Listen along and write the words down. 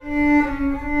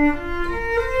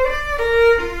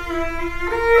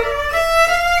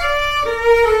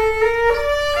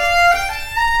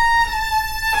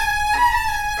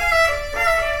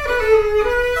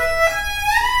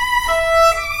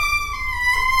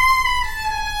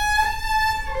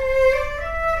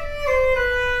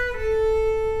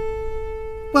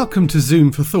Welcome to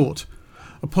Zoom for Thought,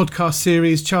 a podcast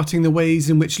series charting the ways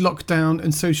in which lockdown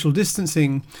and social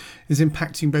distancing is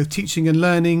impacting both teaching and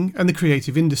learning and the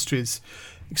creative industries,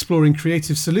 exploring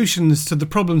creative solutions to the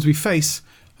problems we face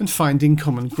and finding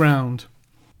common ground.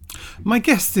 My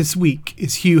guest this week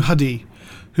is Hugh Huddy,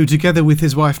 who together with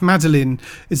his wife Madeline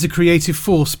is the creative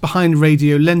force behind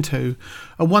Radio Lento,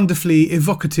 a wonderfully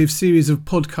evocative series of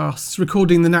podcasts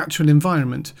recording the natural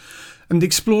environment and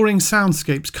exploring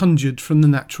soundscapes conjured from the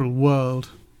natural world.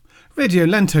 Radio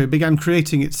Lento began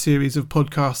creating its series of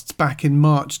podcasts back in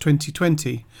March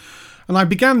 2020, and I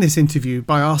began this interview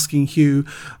by asking Hugh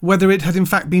whether it had in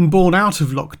fact been born out of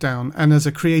lockdown and as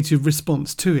a creative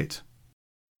response to it.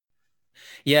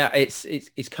 Yeah,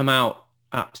 it's come out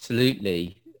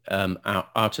absolutely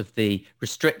out of the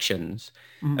restrictions.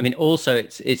 I mean, also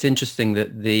it's interesting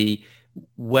that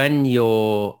when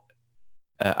you're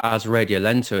as Radio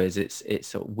Lento is,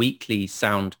 it's weekly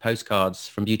sound postcards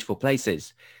from beautiful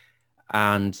places.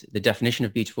 And the definition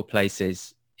of beautiful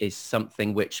places is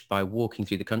something which, by walking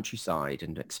through the countryside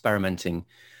and experimenting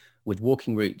with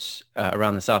walking routes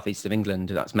around the southeast of England,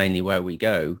 that's mainly where we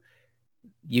go,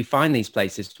 you find these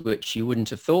places which you wouldn't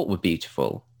have thought were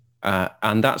beautiful.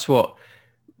 And that's what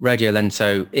Radio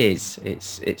Lento is.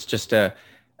 It's just a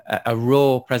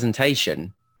raw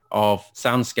presentation of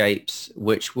soundscapes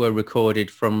which were recorded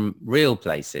from real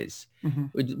places.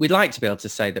 Mm-hmm. We'd like to be able to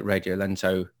say that Radio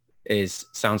Lento is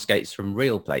soundscapes from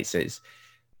real places,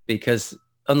 because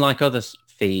unlike other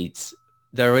feeds,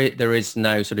 there is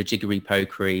no sort of jiggery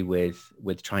pokery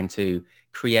with trying to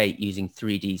create using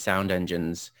 3D sound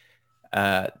engines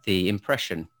the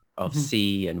impression of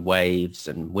sea and waves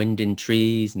and wind in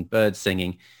trees and birds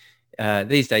singing.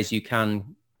 These days you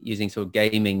can, using sort of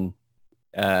gaming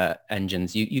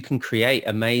engines, you can create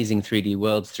amazing 3D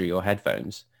worlds through your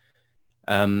headphones.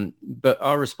 But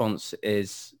our response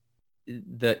is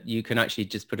that you can actually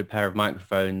just put a pair of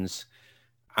microphones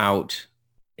out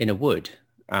in a wood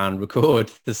and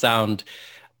record the sound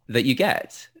that you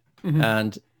get. Mm-hmm.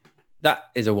 And that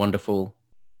is a wonderful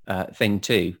thing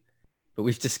too. But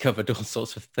we've discovered all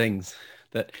sorts of things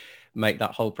that make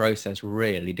that whole process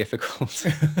really difficult.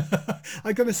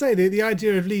 I'm going to say the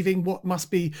idea of leaving what must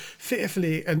be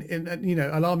fearfully and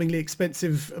alarmingly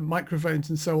expensive microphones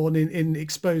and so on in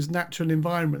exposed natural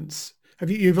environments.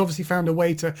 You've obviously found a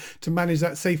way to manage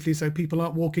that safely so people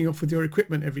aren't walking off with your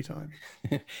equipment every time.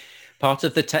 Part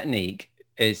of the technique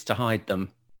is to hide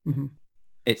them. Mm-hmm.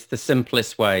 It's the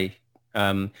simplest way.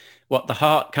 What the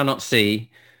heart cannot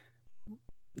see,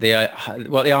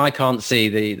 what the eye can't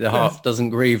see, the heart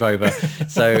doesn't grieve over.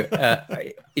 So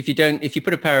if you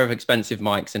put a pair of expensive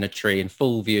mics in a tree in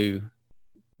full view,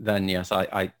 then yes,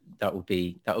 that would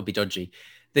be dodgy.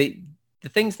 The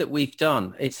things that we've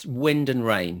done, it's wind and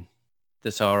rain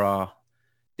that are our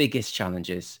biggest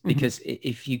challenges, because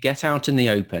if you get out in the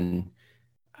open,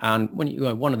 and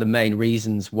one of the main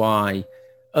reasons why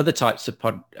other types of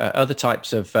sort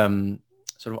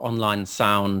of online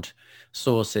sound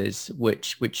sources,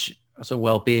 which are sort of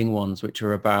well-being ones, which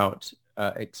are about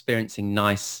experiencing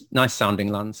nice sounding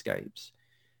landscapes,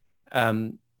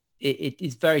 it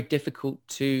is very difficult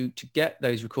to get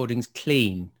those recordings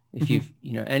clean. If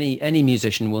any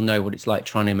musician will know what it's like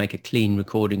trying to make a clean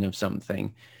recording of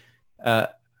something.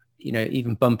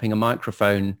 Even bumping a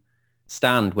microphone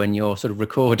stand when you're sort of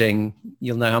recording,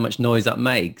 you'll know how much noise that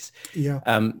makes. Yeah.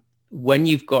 When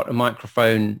you've got a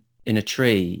microphone in a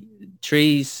tree,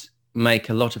 trees make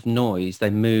a lot of noise. They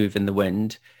move in the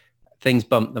wind. Things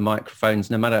bump the microphones,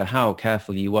 no matter how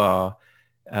careful you are.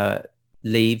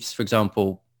 Leaves, for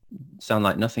example, sound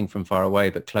like nothing from far away,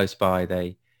 but close by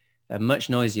they are much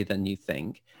noisier than you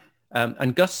think.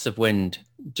 And gusts of wind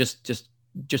just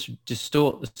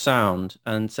distort the sound.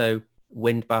 And so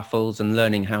wind baffles and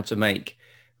learning how to make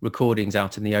recordings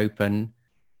out in the open,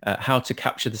 how to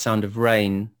capture the sound of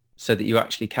rain so that you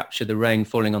actually capture the rain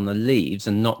falling on the leaves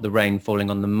and not the rain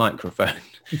falling on the microphone.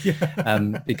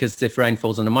 Yeah. Because if rain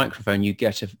falls on a microphone, you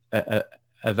get a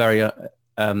very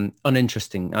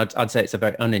uninteresting, I'd say it's a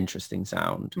very uninteresting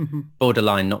sound,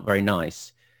 borderline not very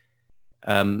nice.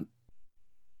 But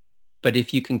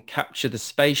if you can capture the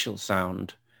spatial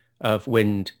sound of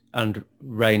wind and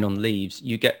rain on leaves,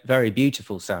 you get very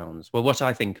beautiful sounds. Well, what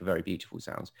I think are very beautiful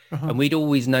sounds. And we'd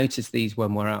always notice these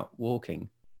when we're out walking.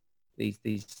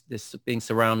 This being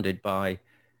surrounded by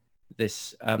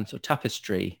this sort of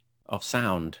tapestry of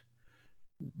sound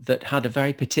that had a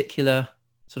very particular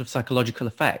sort of psychological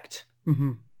effect.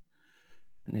 Mm-hmm.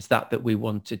 And it's that we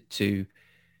wanted to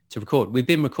record. We've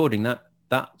been recording that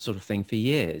sort of thing for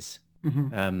years.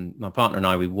 Mm-hmm. My partner and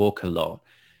I, we walk a lot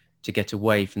to get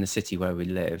away from the city where we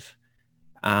live.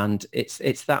 And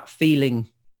it's that feeling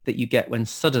that you get when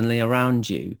suddenly around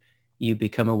you, you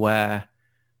become aware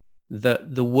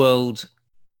that the world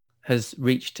has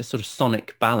reached a sort of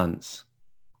sonic balance.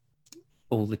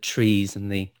 All the trees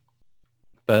and the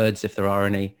birds, if there are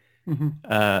any,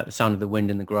 the sound of the wind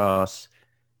in the grass,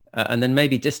 and then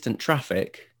maybe distant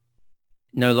traffic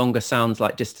no longer sounds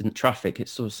like distant traffic. It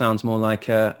sort of sounds more like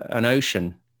an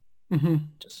ocean,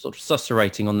 just sort of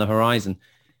susurrating on the horizon.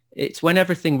 It's when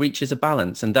everything reaches a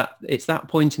balance, and that it's that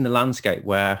point in the landscape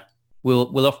where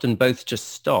we'll often both just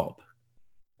stop,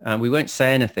 and we won't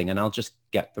say anything, and I'll just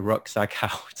get the rucksack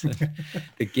out,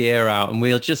 the gear out, and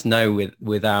we'll just know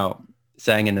without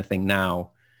saying anything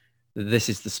now that this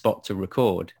is the spot to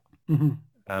record.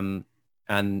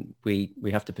 And we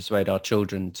have to persuade our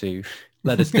children to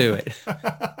let us do it.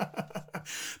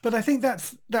 But I think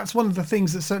that's one of the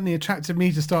things that certainly attracted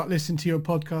me to start listening to your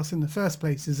podcast in the first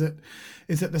place, is that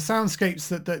the soundscapes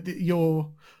that you're,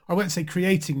 I won't say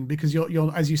creating, because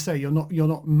you're as you say, you're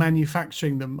not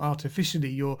manufacturing them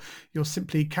artificially. You're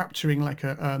simply capturing like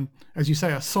a as you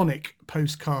say, a sonic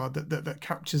postcard that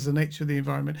captures the nature of the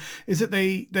environment. Is that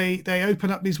they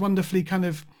open up these wonderfully kind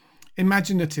of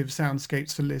imaginative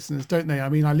soundscapes for listeners, don't they? I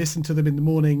mean, I listen to them in the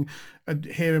morning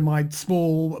here in my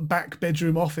small back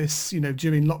bedroom office,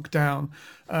 during lockdown,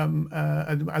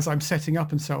 and as I'm setting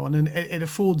up and so on, and it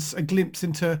affords a glimpse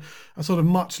into a sort of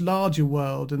much larger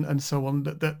world and so on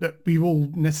that we've all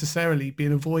necessarily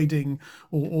been avoiding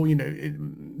or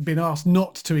been asked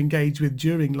not to engage with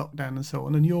during lockdown and so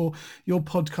on. And your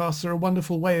podcasts are a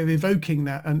wonderful way of evoking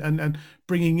that and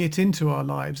bringing it into our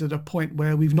lives at a point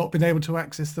where we've not been able to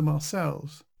access them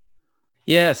ourselves.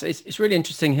 Yes, it's really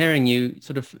interesting hearing you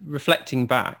sort of reflecting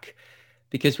back,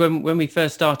 because when we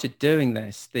first started doing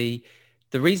this, the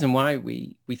reason why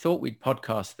we thought we'd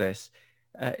podcast this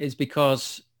is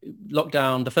because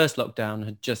the first lockdown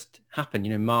had just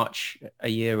happened, March a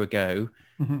year ago,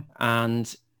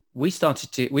 and we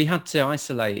had to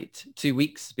isolate 2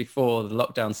 weeks before the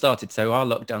lockdown started. So our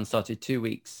lockdown started 2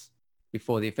 weeks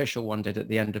before the official one did at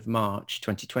the end of March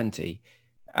 2020,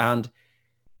 and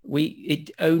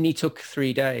it only took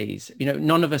 3 days.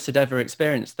 None of us had ever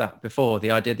experienced that before,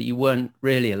 the idea that you weren't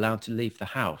really allowed to leave the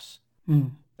house.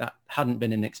 That hadn't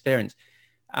been an experience.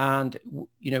 And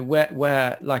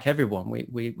where like everyone,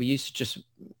 we used to just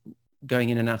going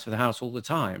in and out of the house all the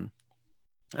time.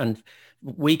 And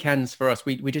weekends for us,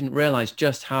 we didn't realize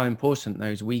just how important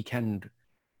those weekend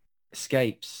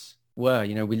escapes were.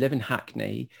 We live in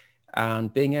Hackney,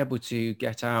 and being able to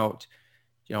get out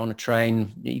on a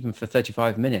train, even for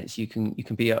 35 minutes, you can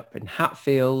be up in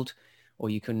Hatfield, or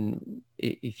you can,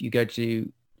 if you go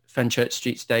to Fenchurch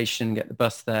Street Station, get the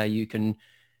bus there, you can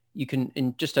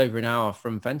in just over an hour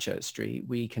from Fenchurch Street,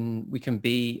 we can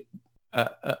be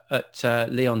at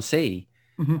Leigh-on-Sea,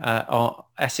 or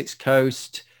Essex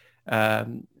coast,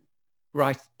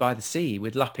 right by the sea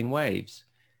with lapping waves.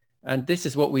 And this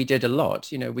is what we did a lot.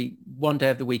 We one day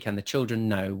of the weekend, the children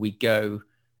know, we go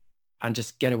and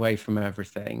just get away from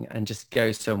everything and just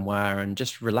go somewhere and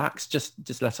just relax,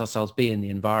 just let ourselves be in the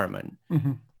environment.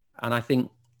 And I think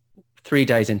 3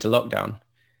 days into lockdown,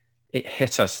 it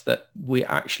hit us that we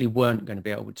actually weren't going to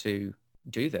be able to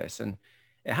do this. And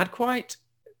it had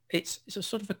it's a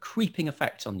sort of a creeping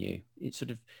effect on you. It's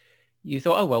sort of, you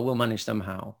thought, oh, well, we'll manage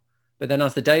somehow. But then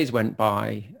as the days went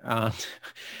by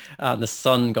and the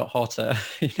sun got hotter,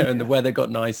 and the weather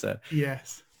got nicer.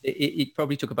 Yes. It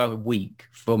probably took about a week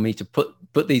for me to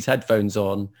put these headphones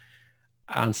on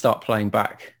and start playing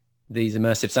back these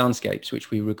immersive soundscapes, which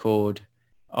we record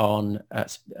on a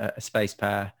space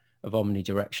pair of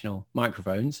omnidirectional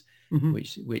microphones,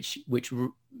 which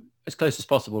as close as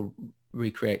possible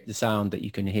recreate the sound that you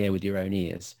can hear with your own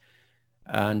ears.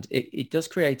 And it does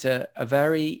create a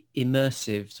very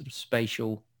immersive sort of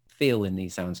spatial feel in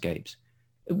these soundscapes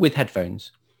with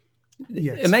headphones.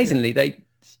 Yes, amazingly,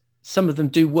 some of them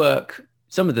do work.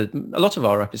 A lot of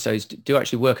our episodes do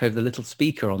actually work over the little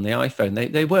speaker on the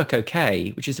iPhone. They work okay,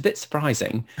 which is a bit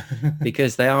surprising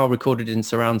because they are recorded in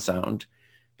surround sound,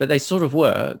 but they sort of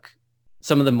work.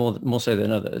 Some of them more so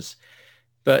than others,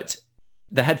 but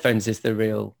the headphones is the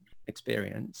real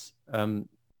experience.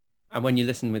 And when you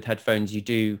listen with headphones, you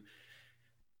do.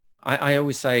 I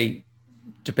always say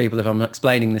to people, if I'm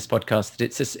explaining this podcast,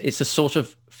 that it's a sort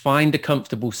of find a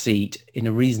comfortable seat in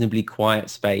a reasonably quiet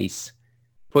space,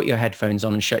 put your headphones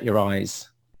on and shut your eyes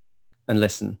and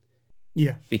listen.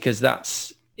 Yeah. Because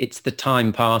it's the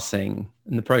time passing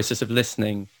and the process of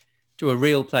listening to a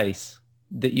real place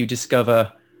that you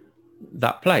discover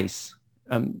that place.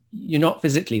 You're not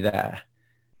physically there,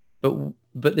 but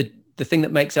the thing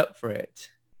that makes up for it,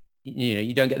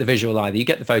 you don't get the visual either. You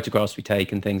get the photographs we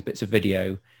take and things, bits of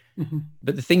video,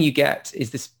 But the thing you get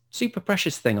is this super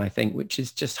precious thing, I think, which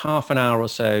is just half an hour or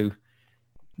so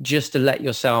just to let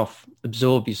yourself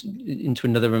absorb into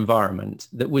another environment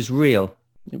that was real.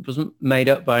 It wasn't made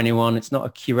up by anyone. It's not a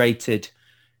curated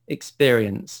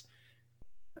experience.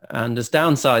 And there's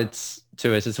downsides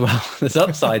to it as well. There's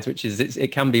upsides, which is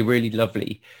it can be really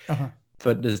lovely,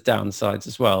 but there's downsides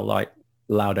as well, like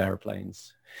loud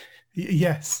airplanes.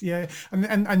 Yes, yeah,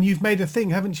 and you've made a thing,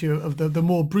 haven't you, of the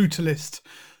more brutalist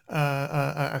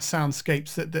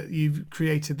soundscapes that you've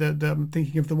created. I'm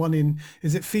thinking of the one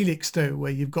is it Felixstowe,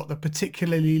 where you've got the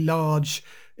particularly large,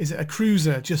 is it a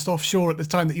cruiser just offshore at the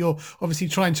time that you're obviously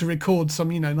trying to record some,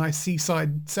 nice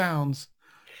seaside sounds.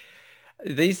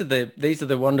 These are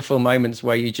the wonderful moments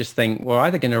where you just think, we're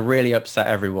either going to really upset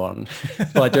everyone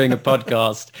by doing a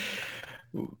podcast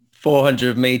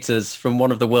 400 meters from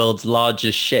one of the world's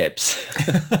largest ships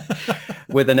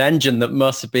with an engine that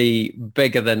must be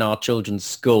bigger than our children's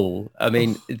school. I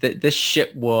mean, this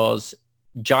ship was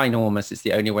ginormous. It's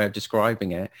the only way of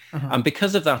describing it. And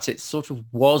because of that, it sort of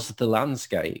was the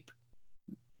landscape.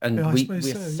 And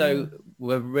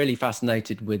we're really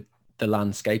fascinated with the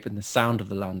landscape and the sound of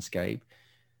the landscape.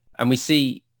 And we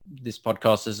see this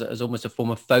podcast as almost a form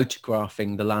of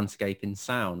photographing the landscape in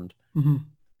sound.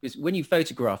 Because when you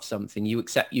photograph something, you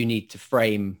accept you need to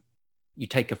frame,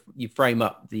 you frame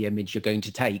up the image you're going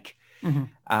to take.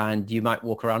 And you might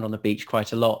walk around on the beach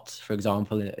quite a lot, for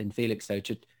example, in Felixstowe,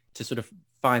 to sort of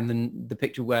find the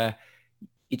picture where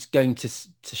it's going to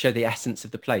show the essence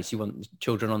of the place. You want the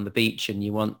children on the beach, and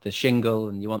you want the shingle,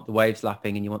 and you want the waves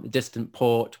lapping, and you want the distant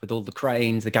port with all the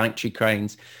cranes, the gantry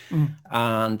cranes.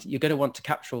 And you're going to want to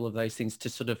capture all of those things to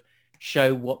sort of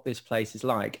show what this place is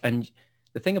like. And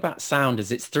the thing about sound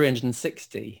is it's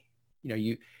 360.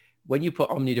 When you put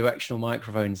omnidirectional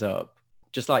microphones up,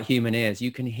 just like human ears,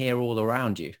 you can hear all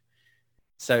around you.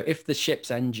 So if the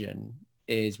ship's engine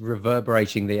is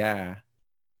reverberating the air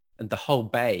and the whole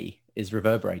bay is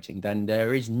reverberating, then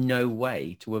there is no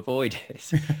way to avoid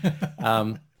it.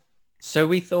 So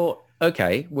we thought,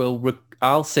 okay,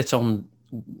 I'll sit on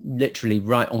literally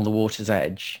right on the water's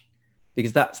edge,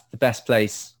 because that's the best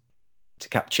place to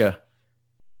capture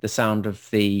the sound of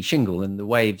the shingle and the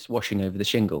waves washing over the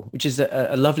shingle, which is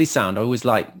a lovely sound. I always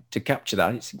like to capture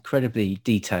that. It's incredibly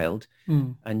detailed.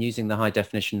 And using the high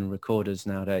definition recorders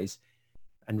nowadays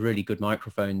and really good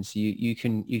microphones, you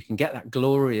can get that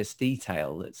glorious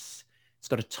detail. It's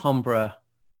got a timbre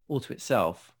all to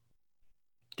itself.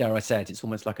 Dare I say it, it's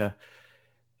almost like a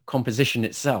composition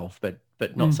itself, but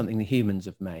not something the humans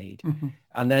have made.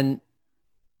 And then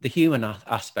the human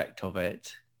aspect of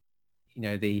it,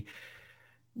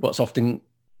 what's often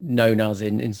known as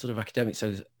in sort of academic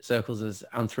circles as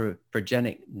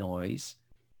anthropogenic noise.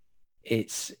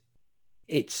 It's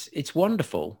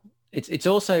wonderful. It's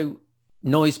also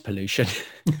noise pollution.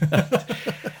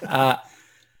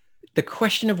 The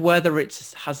question of whether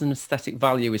it has an aesthetic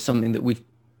value is something that we've,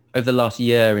 over the last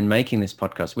year in making this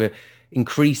podcast, we're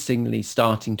increasingly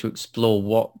starting to explore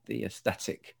what the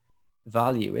aesthetic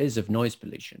value is of noise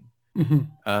pollution.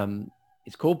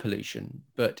 It's called pollution,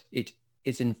 but it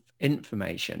is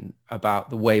information about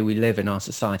the way we live in our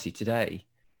society today,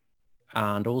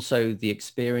 and also the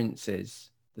experiences,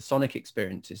 the sonic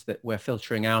experiences that we're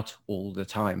filtering out all the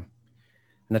time.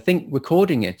 And I think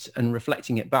recording it and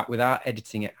reflecting it back without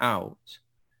editing it out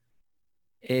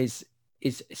is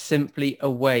simply a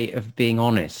way of being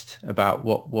honest about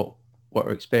what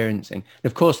we're experiencing.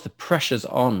 And of course, the pressure's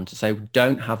on to say,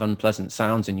 don't have unpleasant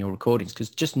sounds in your recordings, because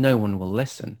just no one will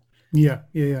listen. Yeah.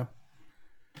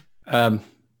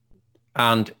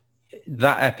 And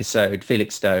that episode,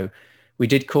 Felixstowe, we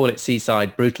did call it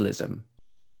Seaside Brutalism.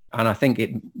 And I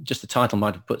think just the title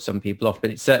might have put some people off,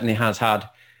 but it certainly has had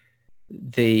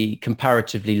the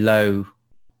comparatively low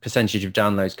percentage of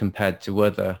downloads compared to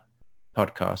other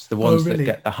podcasts. The ones that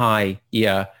get the high,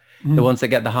 the ones that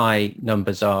get the high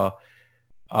numbers are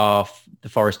the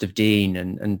Forest of Dean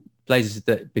and places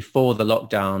that before the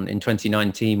lockdown in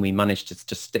 2019, we managed to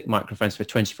just stick microphones for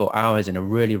 24 hours in a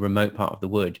really remote part of the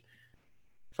wood,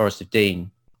 Forest of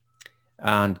Dean,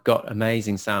 and got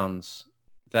amazing sounds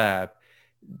there.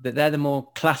 But they're the more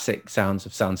classic sounds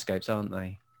of soundscapes, aren't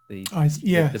they?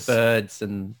 The birds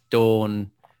and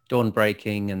dawn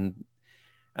breaking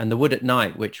and the wood at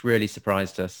night, which really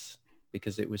surprised us,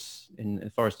 because it was in the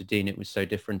Forest of Dean, it was so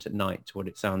different at night to what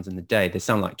it sounds in the day. They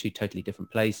sound like two totally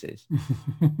different places.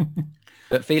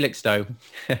 But Felixstowe,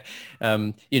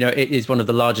 it is one of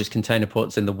the largest container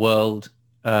ports in the world.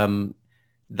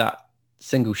 That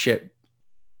single ship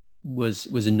was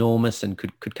enormous and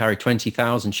could carry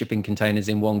 20,000 shipping containers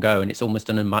in one go. And it's almost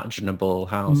unimaginable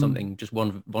how something, just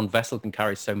one vessel can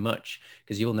carry so much,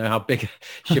 because you all know how big a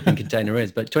shipping container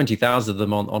is, but 20,000 of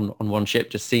them on one ship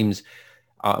just seems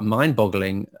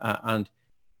mind-boggling. And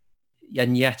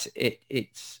yet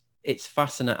it's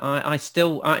fascinating. I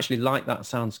still actually like that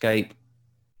soundscape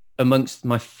amongst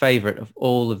my favorite of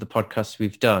all of the podcasts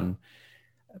we've done,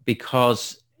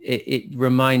 because it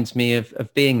reminds me of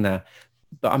being there.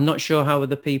 But I'm not sure how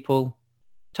other people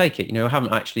take it. I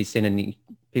haven't actually seen any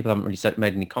people, haven't really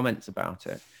made any comments about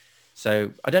it.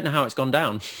 So I don't know how it's gone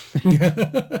down.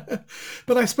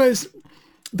 But I suppose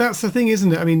that's the thing,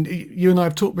 isn't it? I mean, you and I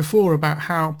have talked before about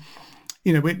how,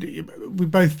 we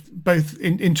both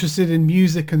interested in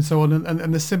music and so on,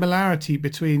 and the similarity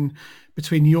between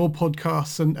your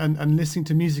podcasts and listening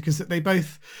to music is that they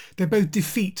both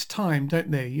defeat time,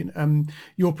 don't they?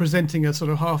 You're presenting a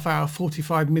sort of half-hour,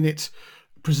 45-minute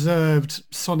preserved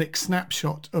sonic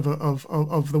snapshot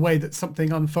of the way that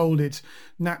something unfolded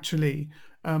naturally,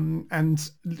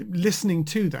 and listening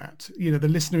to that, the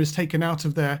listener is taken out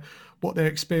of what they're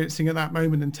experiencing at that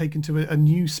moment and taken to a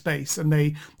new space, and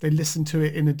they listen to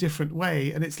it in a different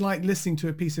way. And it's like listening to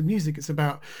a piece of music. It's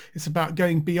about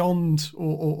going beyond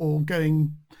or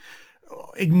going,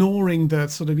 ignoring the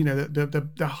sort of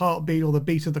the heartbeat or the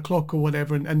beat of the clock or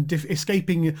whatever, and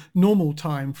escaping normal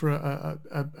time for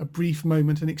a brief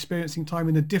moment and experiencing time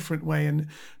in a different way, and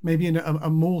maybe in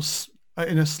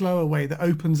a slower way that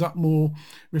opens up more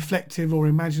reflective or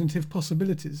imaginative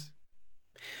possibilities.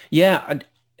 Yeah,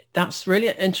 that's really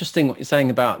interesting what you're saying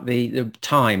about the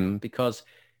time, because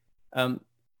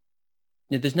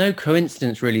there's no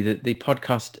coincidence really that the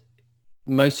podcast,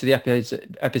 most of the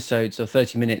episodes are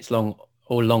 30 minutes long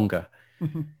or longer.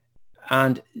 Mm-hmm.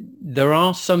 And there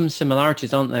are some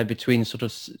similarities, aren't there, between sort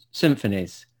of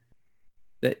symphonies.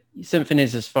 That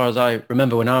symphonies, as far as I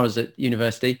remember when I was at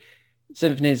university,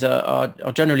 symphonies are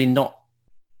generally not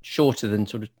shorter than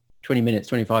sort of 20 minutes,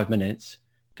 25 minutes.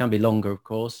 Can be longer, of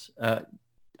course.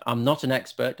 I'm not an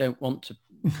expert, don't want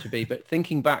to be, but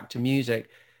thinking back to music,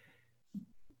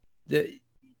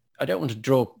 I don't want to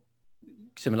draw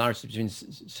similarities between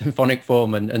symphonic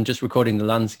form and just recording the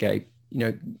landscape.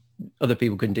 Other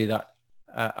people can do that.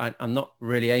 I'm not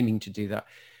really aiming to do that.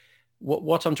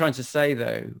 What I'm trying to say,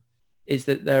 though, is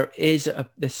that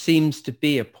there seems to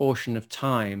be a portion of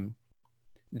time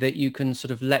that you can sort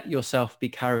of let yourself be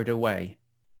carried away.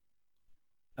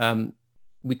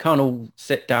 We can't all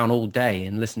sit down all day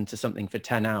and listen to something for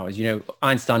 10 hours.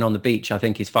 Einstein on the Beach, I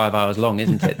think, is 5 hours long,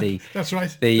 isn't it? That's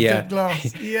right. The Philip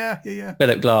Glass. Yeah.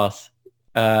 Philip Glass,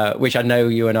 which I know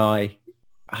you and I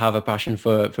have a passion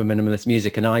for minimalist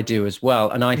music, and I do as well.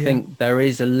 And I think there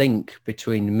is a link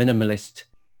between the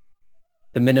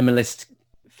minimalist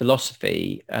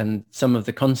philosophy and some of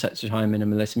the concepts behind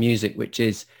minimalist music, which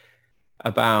is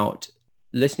about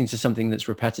listening to something that's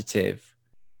repetitive,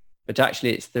 but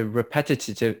actually it's the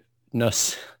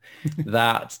repetitiveness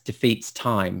that defeats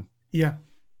time. Yeah.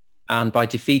 And by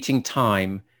defeating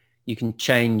time, you can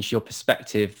change your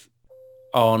perspective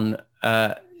on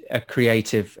a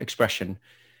creative expression.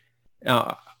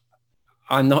 Now,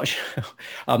 I'm not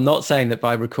saying that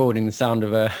by recording the sound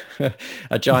of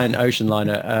a giant ocean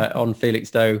liner on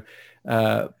Felixstowe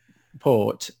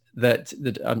port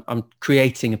that I'm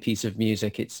creating a piece of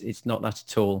music. It's not that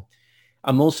at all.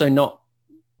 I'm also not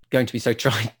going to be so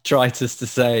trite as to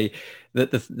say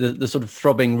that the sort of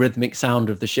throbbing rhythmic sound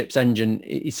of the ship's engine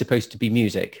is supposed to be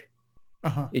music.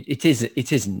 Uh-huh. It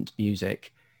isn't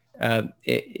music.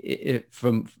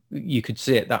 You could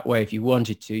see it that way if you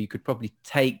wanted to. You could probably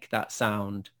take that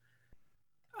sound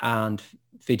and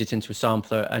feed it into a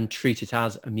sampler and treat it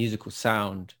as a musical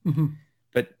sound. Mm-hmm.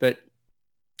 But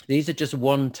these are just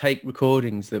one take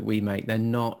recordings that we make. They're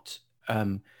not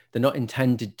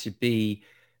intended to be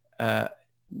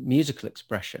musical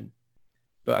expression.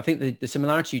 But I think the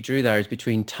similarity you drew there is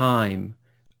between time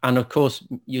and, of course,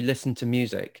 you listen to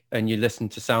music and you listen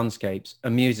to soundscapes,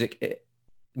 and music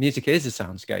is a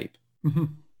soundscape.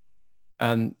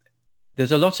 Mm-hmm.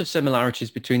 There's a lot of similarities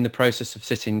between the process of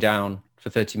sitting down for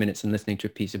 30 minutes and listening to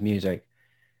a piece of music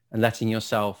and letting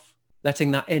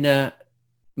that inner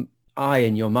eye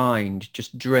in your mind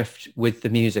just drift with the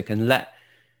music and let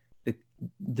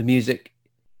the music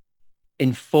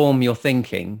inform your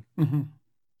thinking, mm-hmm.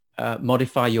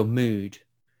 Modify your mood,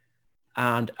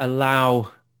 and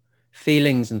allow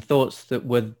feelings and thoughts that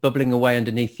were bubbling away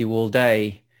underneath you all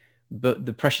day, but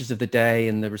the pressures of the day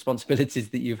and the responsibilities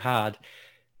that you've had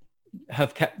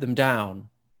have kept them down.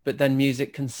 But then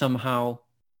music can somehow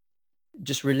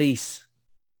just release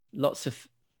lots of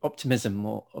optimism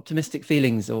or optimistic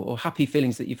feelings or happy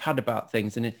feelings that you've had about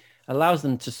things. And allows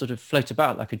them to sort of float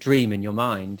about like a dream in your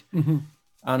mind. Mm-hmm.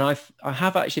 And I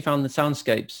have actually found the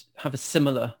soundscapes have a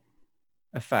similar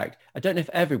effect. I don't know if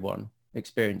everyone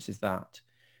experiences that.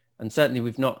 And certainly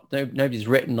nobody's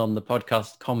written on the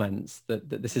podcast comments that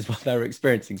this is what they're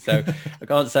experiencing. So I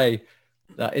can't say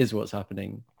that is what's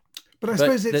happening. But I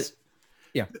suppose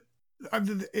yeah.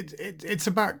 It's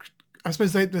about, I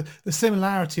suppose, the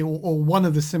similarity, or one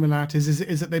of the similarities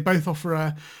is that they both offer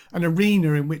an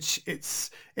arena in which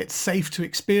it's safe to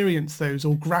experience those,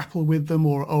 or grapple with them,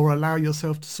 or allow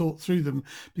yourself to sort through them,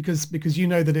 because you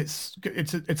know that it's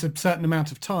a certain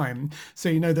amount of time, so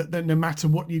you know that no matter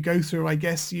what you go through, I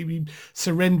guess you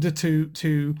surrender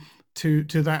to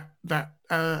that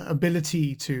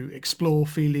ability to explore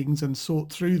feelings and sort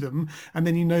through them, and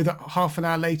then you know that half an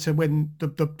hour later, when the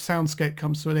soundscape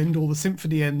comes to an end, or the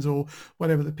symphony ends, or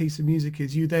whatever the piece of music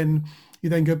is, you then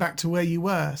go back to where you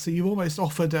were. So you've almost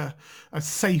offered a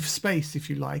safe space, if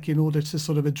you like, in order to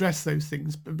sort of address those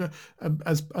things,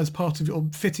 as part of your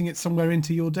fitting it somewhere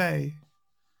into your day.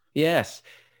 Yes,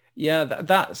 yeah,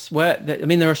 that's where I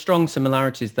mean, there are strong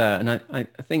similarities there, and I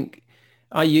think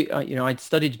I'd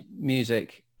studied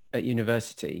music at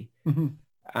university, Mm-hmm.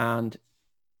 and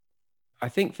I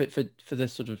think for the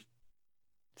sort of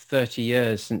 30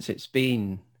 years since it's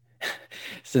been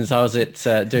since I was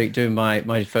at doing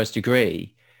my first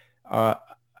degree, I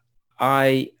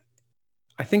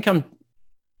think I'm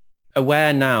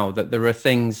aware now that there are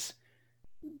things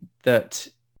that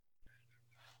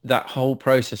whole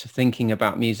process of thinking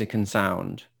about music and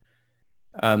sound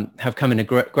have come in a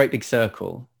great big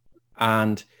circle.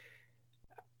 And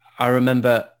I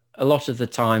remember a lot of the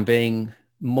time being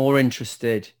more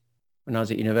interested when I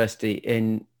was at university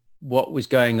in what was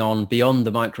going on beyond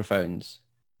the microphones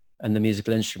and the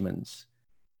musical instruments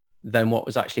than what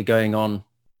was actually going on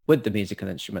with the musical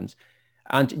instruments.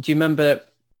 And do you remember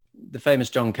the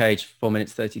famous John Cage 4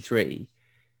 minutes 33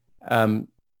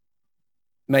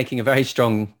 making a very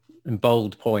strong and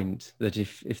bold point that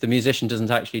if the musician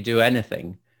doesn't actually do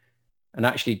anything and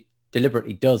actually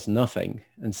deliberately does nothing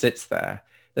and sits there,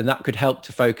 then that could help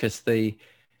to focus the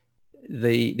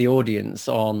audience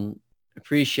on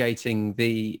appreciating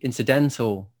the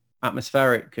incidental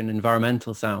atmospheric and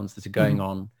environmental sounds that are going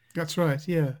on. That's right.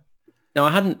 Yeah. Now,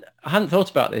 I hadn't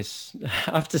thought about this.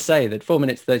 I have to say that 4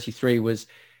 minutes 33 was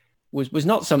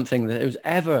not something that was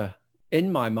ever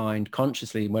in my mind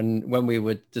consciously when we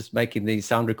were just making these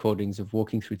sound recordings of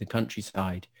walking through the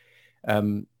countryside.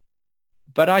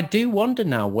 But I do wonder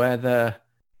now whether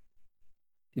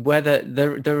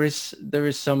there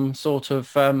is some sort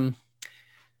of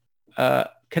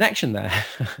connection there,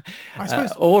 I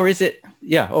suppose. or is it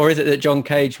that John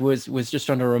Cage was just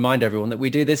trying to remind everyone that we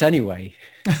do this anyway?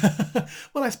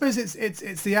 Well, I suppose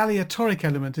it's the aleatoric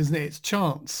element, isn't it? It's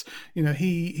chance. You know,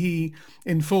 he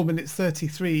in 4 minutes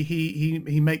 33,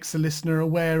 he makes the listener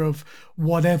aware of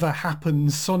whatever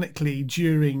happens sonically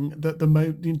during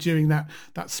during that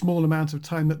small amount of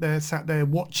time that they're sat there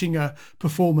watching a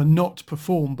performer not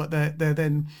perform, but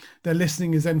their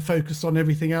listening is then focused on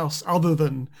everything else other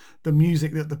than the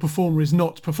music that the performer is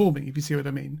not performing, if you see what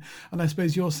I mean. And I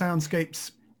suppose your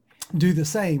soundscapes do the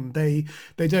same. They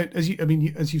don't, as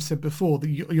you said before, that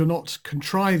you're not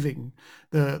contriving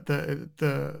the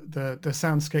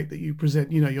soundscape that you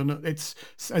present. You know, you're not. It's,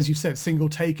 as you said, single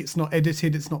take. It's not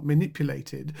edited. It's not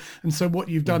manipulated. And so what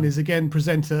you've done is again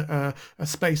present a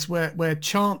space where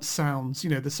chant sounds. You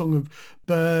know, the song of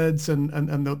birds and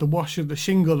the wash of the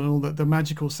shingle and all the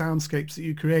magical soundscapes that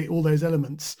you create. All those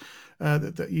elements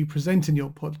that you present in your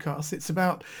podcast. It's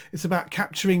about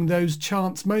capturing those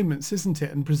chance moments, isn't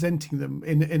it, and presenting them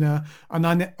in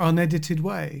an unedited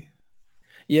way.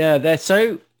 Yeah, they're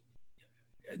so.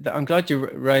 I'm glad you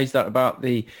raised that about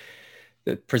the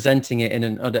presenting it in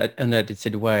an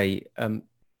unedited way.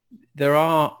 There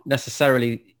are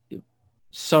necessarily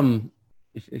some.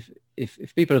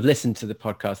 If people have listened to the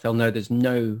podcast, they'll know there's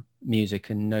no music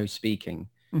and no speaking,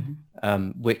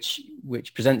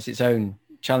 which presents its own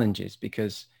challenges,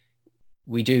 because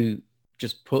we do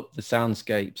just put the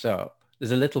soundscapes up.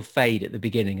 There's a little fade at the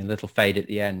beginning and a little fade at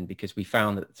the end, because we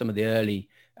found that some of the early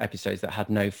episodes that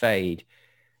had no fade,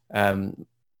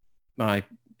 my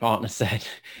partner said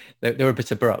they were a bit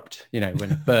abrupt, you know,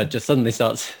 when a bird just suddenly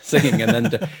starts singing and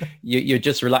then you're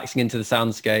just relaxing into the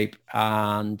soundscape,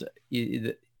 and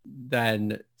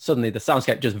then suddenly the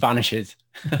soundscape just vanishes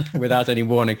without any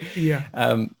warning. Yeah.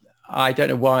 I don't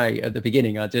know why at the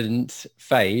beginning I didn't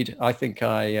fade. I think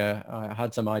I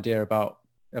had some idea about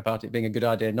it being a good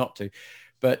idea not to,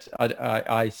 but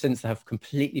I since have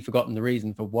completely forgotten the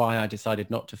reason for why I decided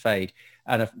not to fade.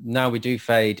 And now we do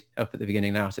fade up at the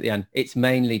beginning, now at the end. It's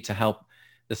mainly to help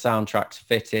the soundtracks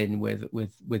fit in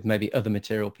with maybe other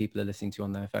material people are listening to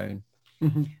on their phone.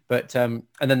 Mm-hmm. But and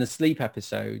then the sleep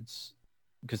episodes,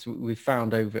 because we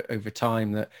found over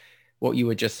time that what you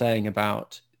were just saying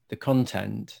about the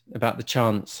content, about the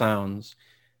chant sounds,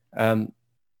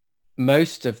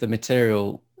 most of the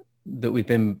material that we've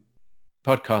been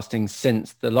podcasting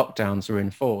since the lockdowns were in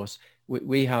force,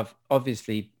 we have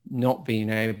obviously not been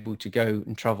able to go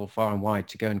and travel far and wide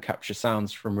to go and capture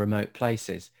sounds from remote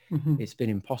places. Mm-hmm. It's been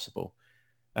impossible,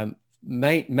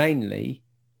 mainly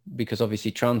because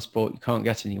obviously transport, you can't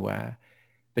get anywhere,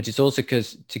 but it's also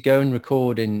because to go and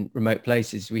record in remote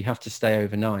places, we have to stay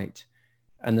overnight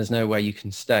and there's nowhere you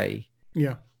can stay.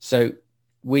 Yeah. So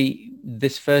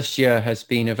this first year has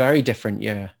been a very different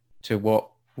year to what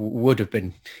would have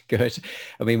been good.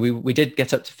 I mean, we did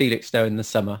get up to Felixstowe in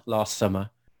the last summer,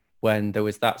 when there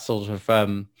was that sort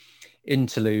of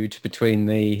interlude between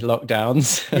the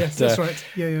lockdowns. Yes, that's right.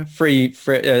 Yeah. Free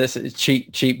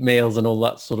cheap meals and all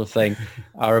that sort of thing.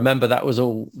 I remember that was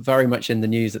all very much in the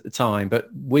news at the time, but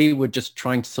we were just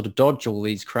trying to sort of dodge all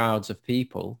these crowds of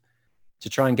people to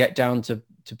try and get down to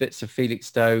bits of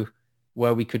Felixstowe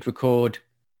where we could record,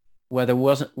 where there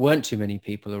weren't too many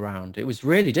people around. It was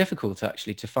really difficult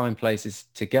actually to find places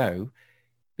to go,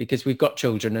 because we've got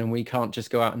children and we can't just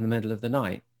go out in the middle of the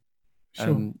night.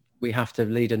 Sure. We have to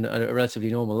lead a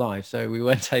relatively normal life, so we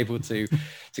weren't able to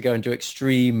go into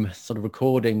extreme sort of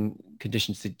recording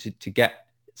conditions to get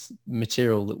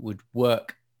material that would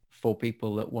work for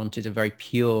people that wanted a very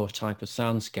pure type of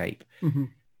soundscape.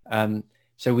 Mm-hmm.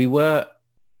 So we were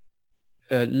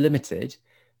limited,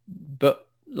 but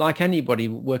like anybody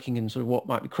working in sort of what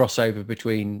might be crossover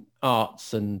between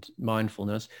arts and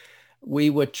mindfulness, we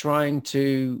were trying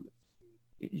to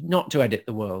not to edit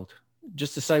the world,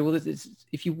 just to say, well,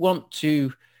 if you want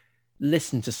to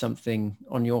listen to something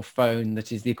on your phone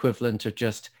that is the equivalent of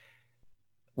just,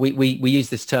 we use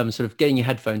this term, sort of getting your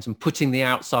headphones and putting the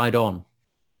outside on.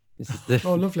 This is the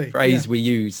lovely. phrase we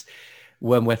use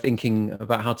when we're thinking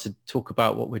about how to talk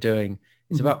about what we're doing.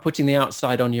 It's Mm-hmm. about putting the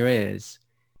outside on your ears,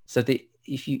 so that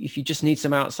if you just need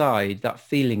some outside, that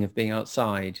feeling of being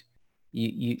outside,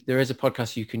 there is a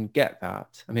podcast you can get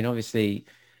that. I mean, obviously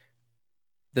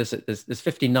there's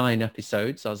 59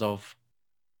 episodes as of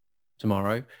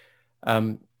tomorrow,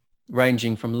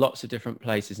 ranging from lots of different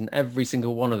places, and every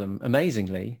single one of them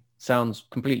amazingly sounds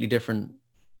completely different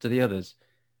to the others,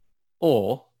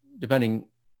 or depending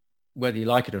whether you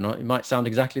like it or not, it might sound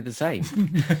exactly the same.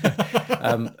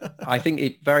 I think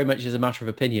it very much is a matter of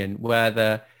opinion,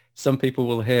 where some people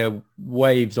will hear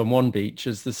waves on one beach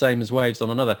as the same as waves on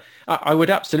another. I would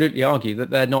absolutely argue that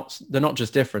they're not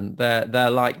just different.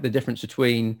 They're like the difference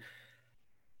between,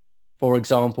 for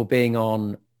example, being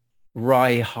on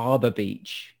Rye Harbour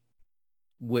Beach,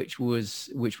 which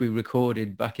we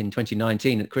recorded back in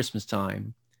 2019 at Christmas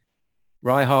time.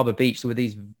 Rye Harbour Beach, there were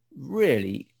these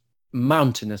really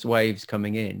mountainous waves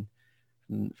coming in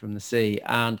from the sea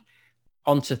and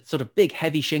onto sort of big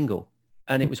heavy shingle,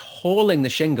 and it was hauling the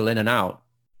shingle in and out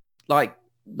like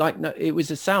no, it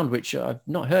was a sound which I've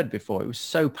not heard before. It was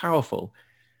so powerful.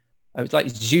 It was like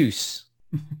Zeus,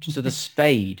 just with a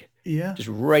spade, just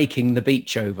raking the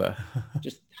beach over,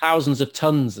 just thousands of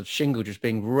tons of shingle just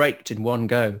being raked in one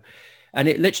go, and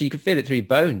it literally, you could feel it through your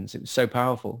bones. It was so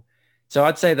powerful. So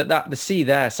I'd say that the sea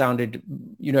there sounded,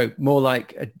 more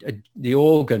like the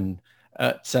organ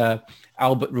at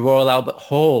Royal Albert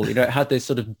Hall. It had this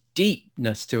sort of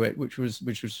deepness to it, which was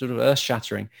sort of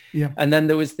earth-shattering. Yeah. And then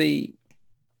there was the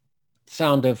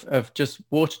sound of just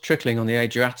water trickling on the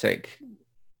Adriatic,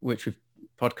 which we've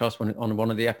podcast on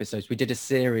one of the episodes. We did a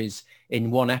series in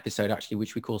one episode, actually,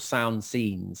 which we call Sound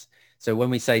Scenes. So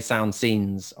when we say sound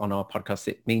scenes on our podcast,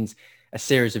 it means a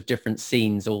series of different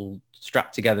scenes all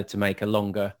strapped together to make a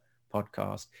longer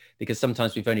podcast, because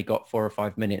sometimes we've only got 4 or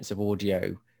 5 minutes of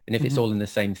audio, and if it's all in the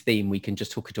same theme, we can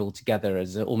just hook it all together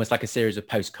as almost like a series of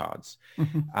postcards.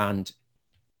 And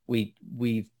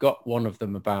we've got one of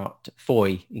them about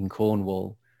Foy in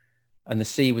Cornwall, and the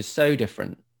sea was so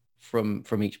different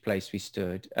from each place we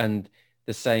stood. And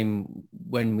the same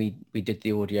when we did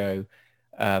the audio,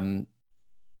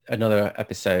 another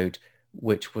episode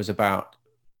which was about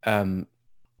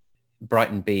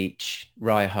Brighton Beach,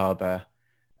 Rye Harbour,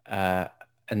 and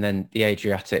then the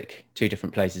Adriatic, 2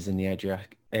 different places in the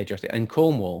Adriatic and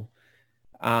Cornwall.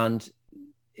 And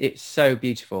it's so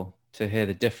beautiful to hear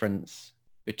the difference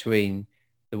between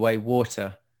the way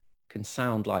water can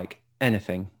sound like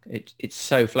anything. It's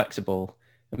so flexible.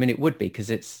 I mean, it would be, because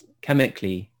it's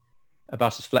chemically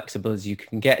about as flexible as you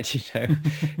can get.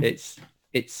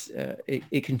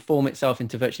 It can form itself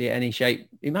into virtually any shape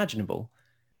imaginable.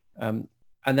 And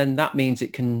then that means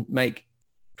it can make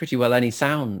pretty well any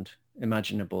sound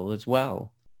imaginable as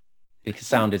well, because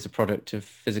sound is a product of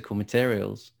physical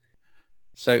materials.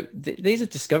 So these are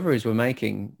discoveries we're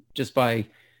making just by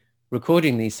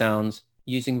recording these sounds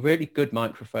using really good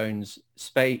microphones.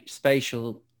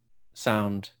 Spatial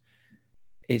sound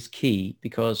is key,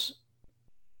 because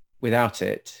without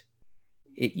it,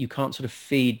 you can't sort of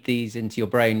feed these into your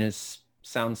brain as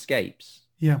soundscapes.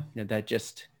 Yeah. They're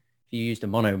just, if you used a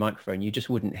mono microphone, you just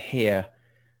wouldn't hear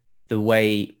the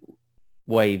way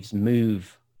waves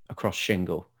move across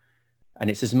shingle. And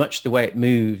it's as much the way it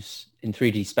moves in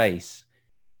 3D space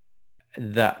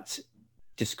that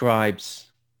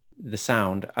describes the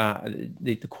sound,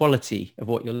 the quality of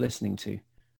what you're listening to.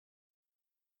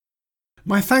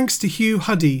 My thanks to Hugh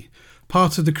Huddy,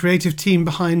 part of the creative team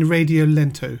behind Radio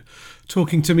Lento,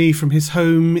 talking to me from his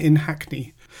home in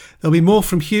Hackney. There'll be more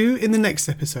from Hugh in the next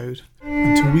episode.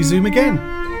 Until we Zoom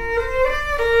again.